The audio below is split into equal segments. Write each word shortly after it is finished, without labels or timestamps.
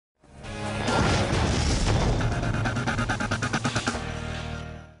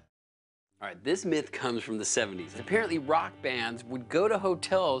right, this myth comes from the 70s. Apparently rock bands would go to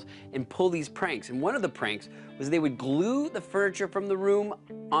hotels and pull these pranks. And one of the pranks was they would glue the furniture from the room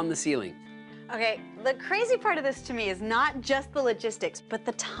on the ceiling. Okay, the crazy part of this to me is not just the logistics, but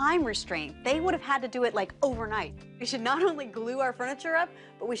the time restraint. They would have had to do it like overnight. We should not only glue our furniture up,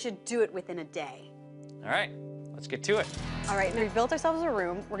 but we should do it within a day. All right, let's get to it. All right, we've built ourselves a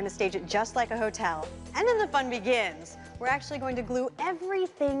room. We're gonna stage it just like a hotel. And then the fun begins. We're actually going to glue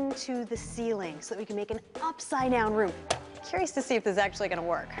everything to the ceiling so that we can make an upside down room. Curious to see if this is actually gonna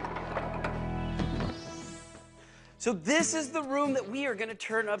work. So this is the room that we are gonna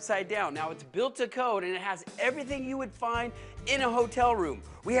turn upside down. Now it's built to code and it has everything you would find in a hotel room.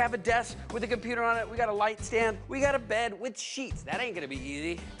 We have a desk with a computer on it, we got a light stand, we got a bed with sheets. That ain't gonna be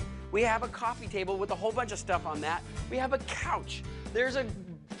easy. We have a coffee table with a whole bunch of stuff on that. We have a couch, there's a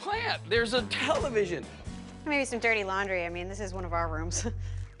plant, there's a television. Maybe some dirty laundry. I mean, this is one of our rooms.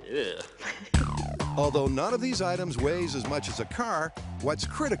 Yeah. Although none of these items weighs as much as a car, what's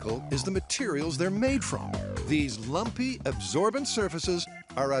critical is the materials they're made from. These lumpy, absorbent surfaces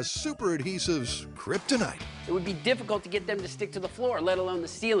are a super adhesive's kryptonite. It would be difficult to get them to stick to the floor, let alone the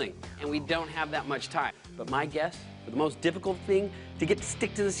ceiling, and we don't have that much time. But my guess for the most difficult thing to get to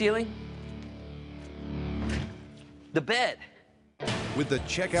stick to the ceiling? The bed. With the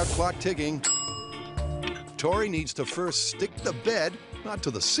checkout clock ticking, Tori needs to first stick the bed, not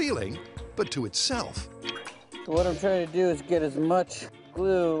to the ceiling, but to itself. So what I'm trying to do is get as much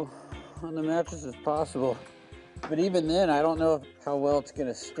glue on the mattress as possible. But even then, I don't know how well it's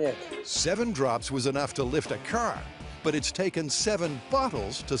gonna stick. 7 drops was enough to lift a car, but it's taken 7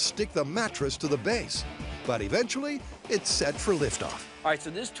 bottles to stick the mattress to the base. But eventually, it's set for liftoff. All right, so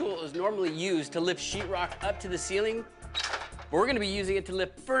this tool is normally used to lift sheetrock up to the ceiling, but we're gonna be using it to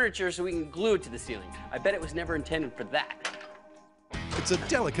lift furniture so we can glue it to the ceiling. I bet it was never intended for that. It's a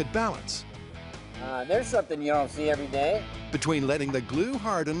delicate balance There's something you don't see every day. between letting the glue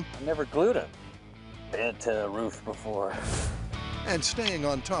harden I never glued a bed to a roof before. and staying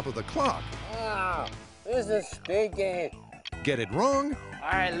on top of the clock. Ah, this is stinky. Get it wrong,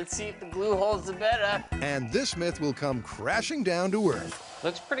 All right, let's see if the glue holds the bed up. and this myth will come crashing down to earth.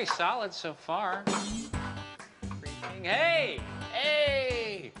 Looks pretty solid so far. Hey,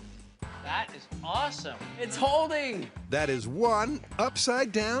 hey, that is awesome. It's holding. That is one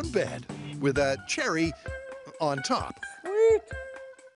upside-down bed with a cherry on top. Sweet.